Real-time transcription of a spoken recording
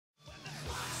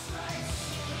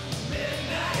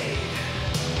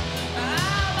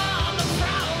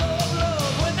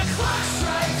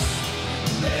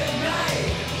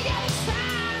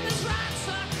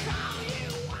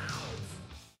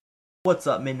What's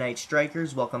up, Midnight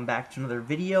Strikers? Welcome back to another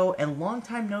video, and long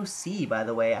time no see, by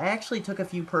the way. I actually took a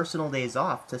few personal days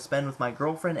off to spend with my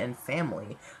girlfriend and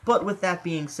family. But with that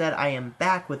being said, I am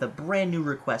back with a brand new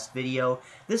request video,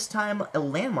 this time a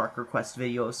landmark request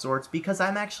video of sorts, because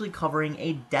I'm actually covering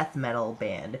a death metal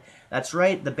band. That's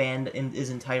right, the band is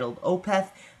entitled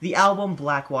Opeth, the album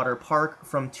Blackwater Park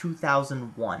from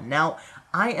 2001. Now,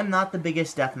 I am not the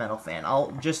biggest death metal fan.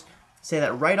 I'll just say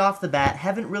that right off the bat.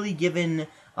 Haven't really given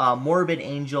Morbid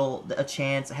Angel a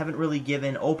chance, haven't really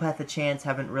given Opeth a chance,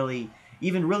 haven't really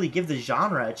even give the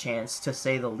genre a chance, to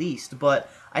say the least, but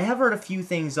I have heard a few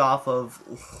things off of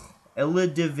Illa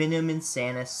Divinum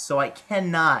Insanus, so I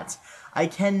cannot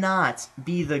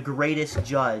be the greatest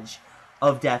judge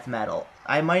of death metal.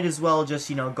 I might as well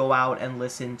just, go out and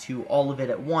listen to all of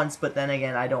it at once, but then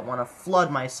again, I don't want to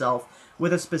flood myself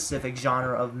with a specific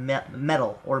genre of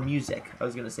metal or music. I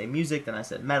was going to say music, then I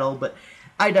said metal, but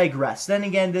I digress. Then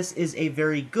again, this is a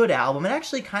very good album. It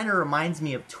actually kind of reminds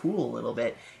me of Tool a little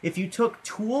bit. If you took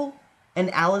Tool and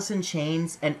Alice in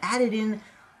Chains and added in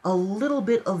a little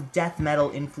bit of death metal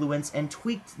influence and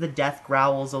tweaked the death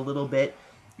growls a little bit,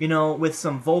 with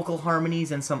some vocal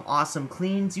harmonies and some awesome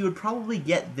cleans, you would probably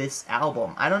get this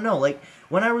album. I don't know, like,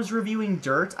 when I was reviewing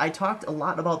Dirt, I talked a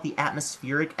lot about the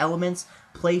atmospheric elements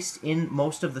placed in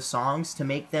most of the songs to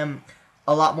make them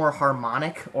a lot more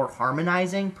harmonic or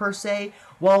harmonizing, per se,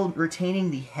 while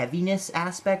retaining the heaviness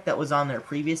aspect that was on their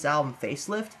previous album,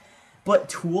 Facelift.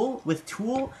 But with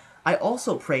Tool, I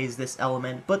also praise this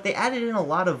element, but they added in a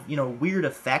lot of, weird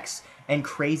effects and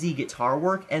crazy guitar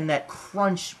work and that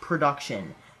crunch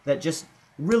production that just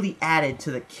really added to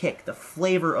the kick, the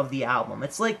flavor of the album.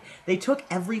 It's like they took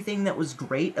everything that was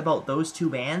great about those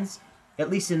two bands, at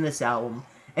least in this album,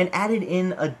 and added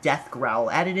in a death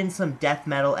growl, added in some death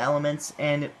metal elements,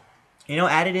 and,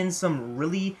 added in some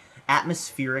really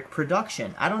atmospheric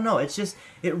production. I don't know, it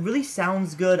really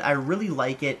sounds good, I really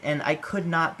like it, and I could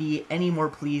not be any more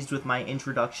pleased with my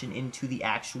introduction into the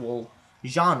actual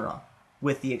genre,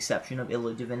 with the exception of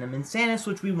Illa Divinum Insanus,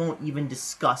 which we won't even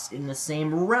discuss in the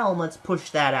same realm. Let's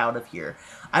push that out of here.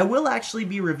 I will actually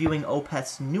be reviewing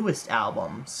Opeth's newest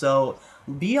album, so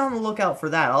be on the lookout for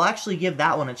that. I'll actually give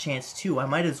that one a chance too. I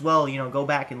might as well, go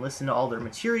back and listen to all their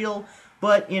material,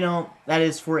 but, that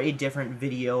is for a different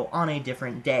video on a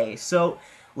different day. So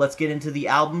let's get into the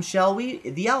album, shall we?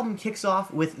 The album kicks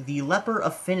off with The Leper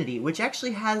Affinity, which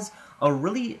actually has a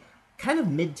really kind of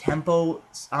mid-tempo,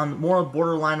 more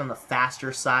borderline on the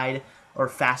faster side, or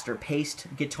faster-paced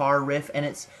guitar riff, and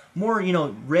it's more,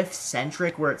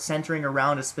 riff-centric, where it's centering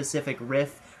around a specific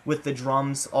riff with the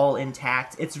drums all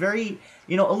intact. It's very,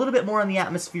 a little bit more on the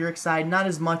atmospheric side, not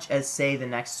as much as, say, the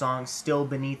next song, Still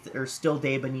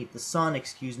Day Beneath the Sun.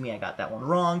 Excuse me, I got that one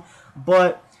wrong,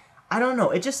 but I don't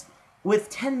know, it just,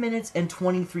 with 10 minutes and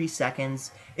 23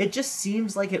 seconds, it just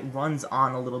seems like it runs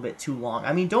on a little bit too long.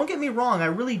 I mean, don't get me wrong, I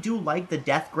really do like the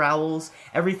death growls.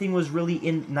 Everything was really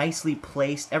nicely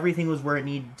placed. Everything was where it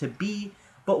needed to be.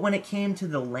 But when it came to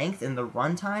the length and the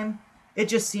runtime, it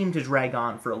just seemed to drag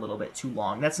on for a little bit too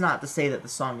long. That's not to say that the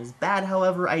song is bad,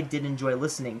 however, I did enjoy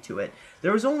listening to it.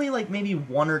 There was only like maybe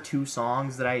one or two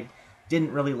songs that I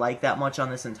didn't really like that much on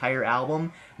this entire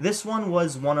album. This one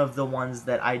was one of the ones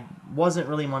that wasn't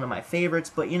really one of my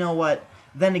favorites, but you know what?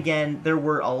 Then again, there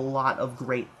were a lot of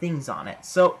great things on it.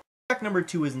 So, track number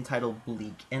 2 is entitled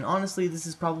Bleak, and honestly, this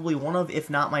is probably one of, if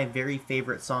not my very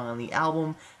favorite song on the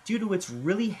album, due to its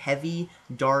really heavy,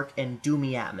 dark, and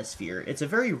doomy atmosphere. It's a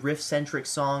very riff-centric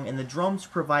song, and the drums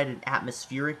provide an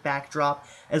atmospheric backdrop,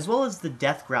 as well as the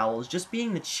death growls, just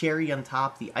being the cherry on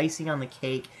top, the icing on the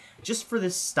cake, just for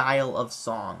this style of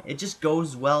song. It just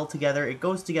goes well together, it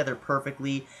goes together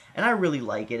perfectly, and I really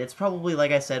like it. It's probably,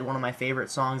 like I said, one of my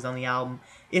favorite songs on the album,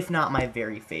 if not my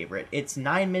very favorite. It's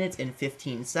 9 minutes and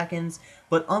 15 seconds,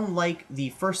 but unlike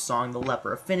the first song, The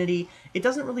Leper Affinity, it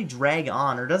doesn't really drag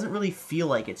on, or doesn't really feel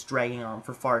like it's dragging on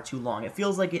for far too long. It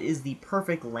feels like it is the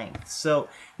perfect length. So,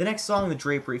 the next song, The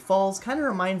Drapery Falls, kind of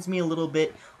reminds me a little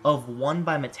bit of One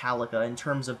by Metallica in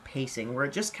terms of pacing, where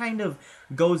it just kind of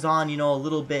goes on, a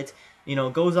little bit,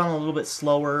 goes on a little bit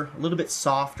slower, a little bit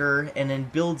softer, and then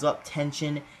builds up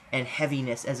tension and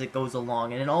heaviness as it goes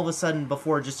along, and then all of a sudden,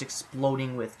 before just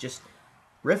exploding with just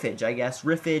riffage, I guess,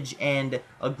 riffage and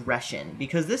aggression,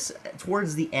 because this,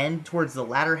 towards the end, towards the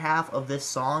latter half of this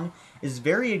song, is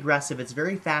very aggressive, it's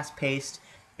very fast-paced,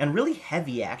 and really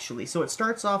heavy, actually. So it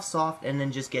starts off soft and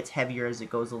then just gets heavier as it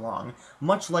goes along,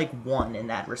 much like One in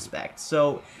that respect.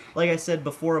 So, like I said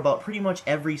before, about pretty much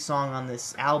every song on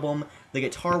this album, the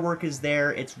guitar work is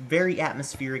there, it's very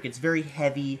atmospheric, it's very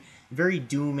heavy, very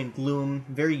doom and gloom,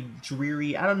 very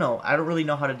dreary. I don't know. I don't really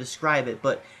know how to describe it,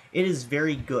 but it is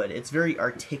very good. It's very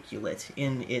articulate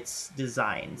in its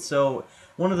design. So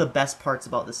one of the best parts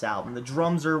about this album, the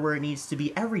drums are where it needs to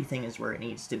be. Everything is where it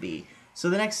needs to be. So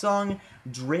the next song,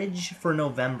 Dridge for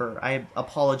November. I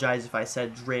apologize if I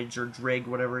said Dridge or Drig,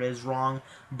 whatever it is, wrong.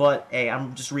 But, hey,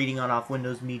 I'm just reading on off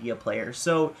Windows Media Player.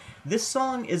 So this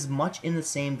song is much in the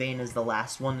same vein as the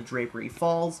last one, The Drapery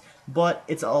Falls, but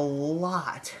it's a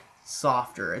lot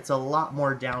softer. It's a lot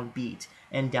more downbeat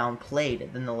and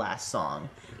downplayed than the last song.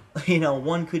 You know,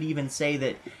 one could even say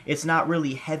that it's not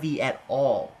really heavy at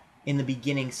all in the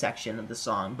beginning section of the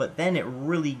song, but then it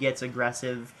really gets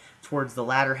aggressive towards the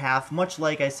latter half, much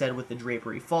like I said with The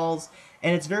Drapery Falls,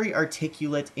 and it's very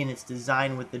articulate in its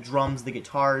design with the drums, the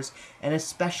guitars, and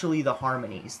especially the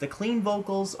harmonies. The clean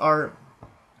vocals are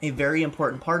a very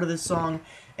important part of this song,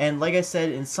 and like I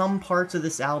said, in some parts of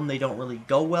this album they don't really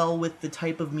go well with the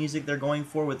type of music they're going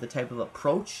for, with the type of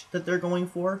approach that they're going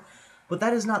for, but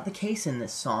that is not the case in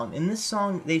this song. In this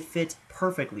song, they fit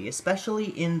perfectly, especially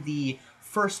in the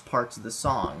first parts of the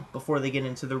song, before they get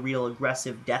into the real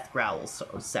aggressive death growls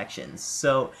sections.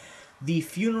 So the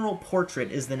Funeral Portrait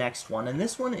is the next one, and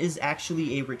this one is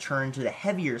actually a return to the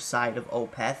heavier side of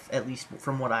Opeth, at least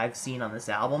from what I've seen on this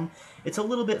album. It's a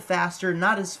little bit faster,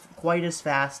 not as quite as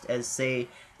fast as, say,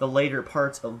 the later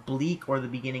parts of Bleak or the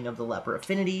beginning of the Leper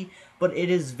Affinity, but it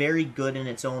is very good in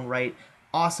its own right.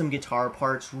 Awesome guitar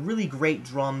parts, really great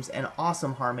drums, and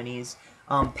awesome harmonies.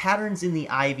 Patterns in the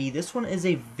Ivy. This one is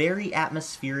a very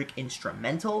atmospheric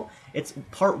instrumental. It's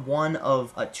part one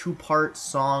of a two-part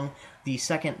song. The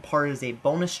second part is a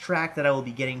bonus track that I will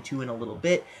be getting to in a little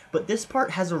bit, but this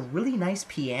part has a really nice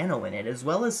piano in it, as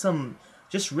well as some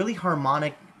just really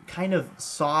harmonic, kind of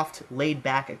soft,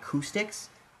 laid-back acoustics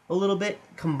a little bit,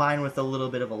 combined with a little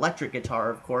bit of electric guitar,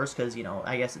 of course, because, you know,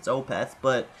 I guess it's Opeth,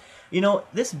 but, you know,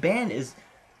 this band is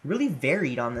really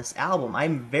varied on this album.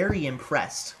 I'm very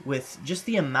impressed with just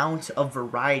the amount of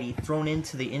variety thrown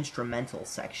into the instrumental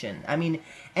section. I mean,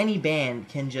 any band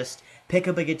can just pick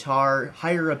up a guitar,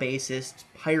 hire a bassist,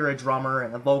 hire a drummer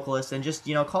and a vocalist, and just,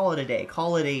 you know, call it a day.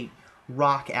 Call it a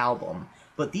rock album.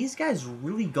 But these guys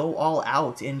really go all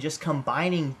out in just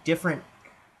combining different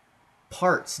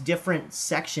parts, different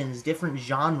sections, different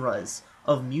genres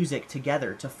of music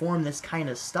together to form this kind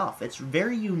of stuff. It's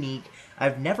very unique.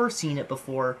 I've never seen it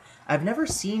before. I've never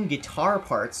seen guitar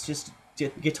parts, just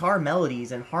guitar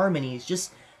melodies and harmonies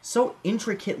just so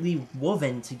intricately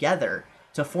woven together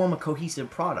to form a cohesive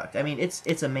product. I mean,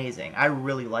 it's amazing. I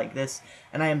really like this,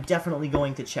 and I am definitely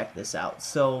going to check this out.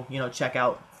 So, you know, check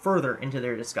out further into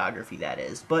their discography, that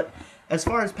is. But as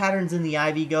far as Patterns in the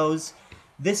Ivy goes,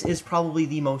 this is probably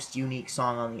the most unique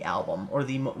song on the album, or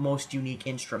the most unique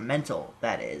instrumental,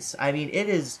 that is. I mean, it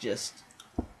is just,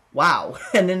 wow.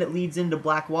 And then it leads into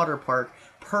Blackwater Park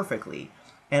perfectly.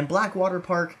 And Blackwater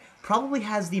Park probably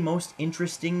has the most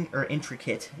interesting,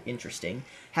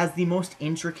 has the most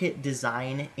intricate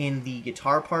design in the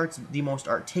guitar parts, the most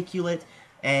articulate,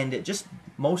 and just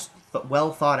most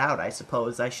well thought out, I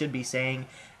suppose I should be saying.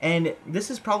 And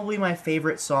this is probably my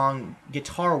favorite song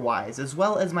guitar-wise, as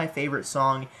well as my favorite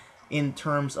song in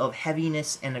terms of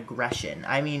heaviness and aggression.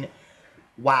 I mean,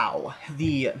 wow.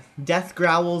 The death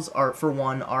growls, for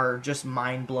one, are just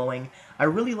mind-blowing. I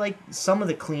really like some of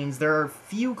the cleans. There are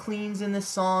few cleans in this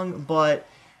song, but,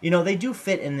 you know, they do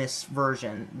fit in this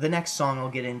version. The next song I'll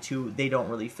get into, they don't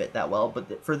really fit that well,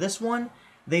 but for this one,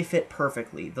 they fit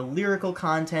perfectly. The lyrical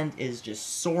content is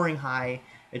just soaring high.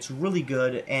 It's really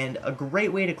good, and a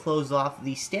great way to close off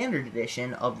the standard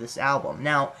edition of this album.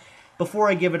 Now, before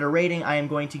I give it a rating, I am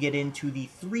going to get into the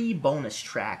 3 bonus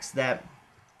tracks that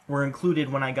were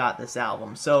included when I got this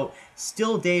album. So,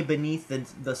 Still Day Beneath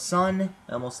the Sun,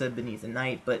 I almost said Beneath the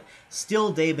Night, but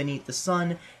Still Day Beneath the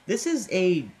Sun. This is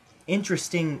a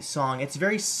interesting song. It's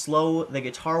very slow. The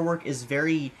guitar work is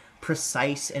very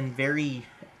precise and very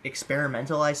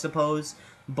experimental, I suppose,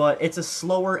 but it's a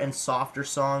slower and softer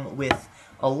song with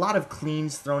a lot of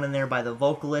cleans thrown in there by the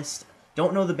vocalist.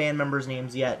 Don't know the band members'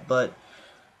 names yet, but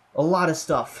a lot of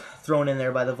stuff thrown in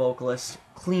there by the vocalist,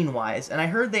 clean-wise. And I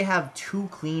heard they have 2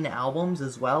 clean albums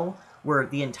as well, where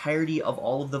the entirety of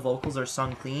all of the vocals are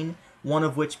sung clean, one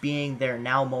of which being their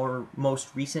now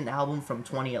most recent album from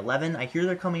 2011. I hear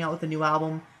they're coming out with a new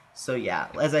album, so yeah,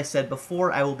 as I said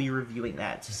before, I will be reviewing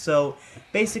that. So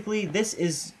basically, this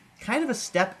is kind of a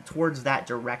step towards that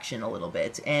direction a little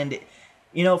bit, and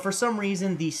you know, for some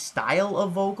reason, the style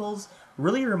of vocals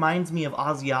really reminds me of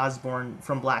Ozzy Osbourne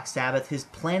from Black Sabbath, his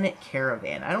Planet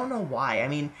Caravan. I don't know why. I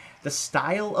mean, the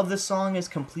style of the song is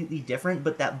completely different,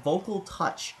 but that vocal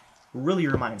touch really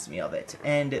reminds me of it.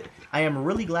 And I am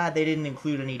really glad they didn't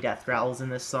include any death growls in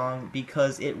this song,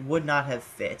 because it would not have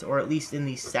fit, or at least in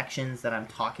these sections that I'm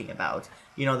talking about.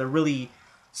 You know, the really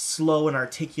slow and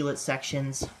articulate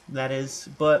sections, that is.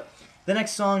 But the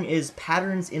next song is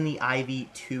Patterns in the Ivy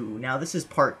 2. Now, this is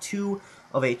part 2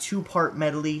 of a 2-part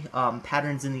medley,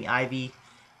 Patterns in the Ivy.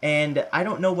 And I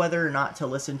don't know whether or not to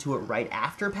listen to it right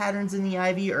after Patterns in the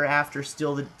Ivy or after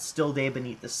Still Day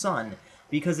Beneath the Sun,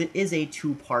 because it is a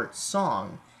 2-part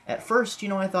song. At first, you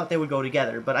know, I thought they would go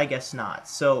together, but I guess not.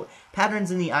 So,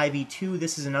 Patterns in the Ivy 2,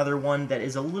 this is another one that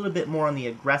is a little bit more on the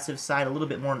aggressive side, a little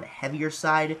bit more on the heavier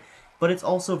side, but it's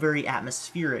also very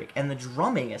atmospheric, and the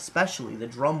drumming especially, the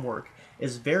drum work,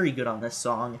 is very good on this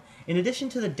song, in addition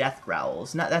to the death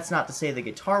growls. That's not to say the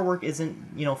guitar work isn't,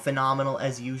 you know, phenomenal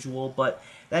as usual, but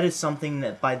that is something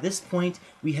that by this point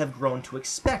we have grown to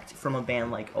expect from a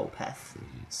band like Opeth.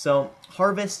 So,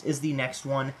 Harvest is the next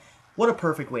one. What a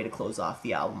perfect way to close off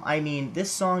the album. I mean,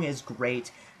 this song is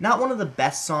great. Not one of the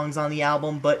best songs on the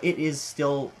album, but it is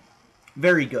still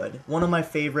very good. One of my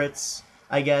favorites,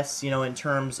 I guess, you know, in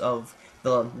terms of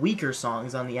the weaker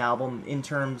songs on the album, in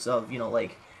terms of, you know,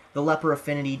 like, The Leper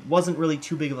Affinity, wasn't really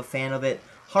too big of a fan of it.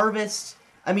 Harvest,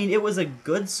 I mean, it was a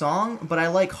good song, but I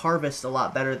like Harvest a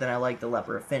lot better than I like The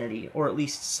Leper Affinity, or at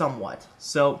least somewhat.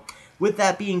 So, with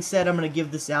that being said, I'm going to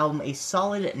give this album a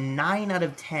solid 9 out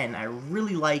of 10. I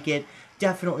really like it.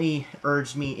 Definitely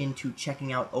urged me into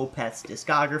checking out Opeth's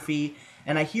discography.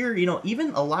 And I hear, you know,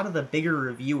 even a lot of the bigger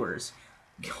reviewers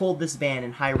hold this band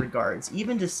in high regards,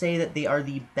 even to say that they are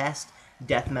the best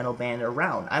death metal band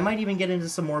around. I might even get into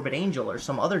some Morbid Angel or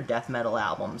some other death metal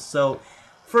albums. So,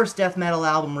 first death metal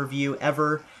album review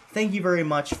ever. Thank you very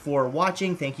much for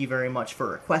watching. Thank you very much for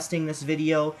requesting this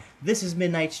video. This is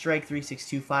Midnight Strike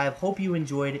 3625. Hope you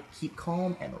enjoyed. Keep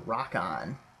calm and rock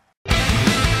on.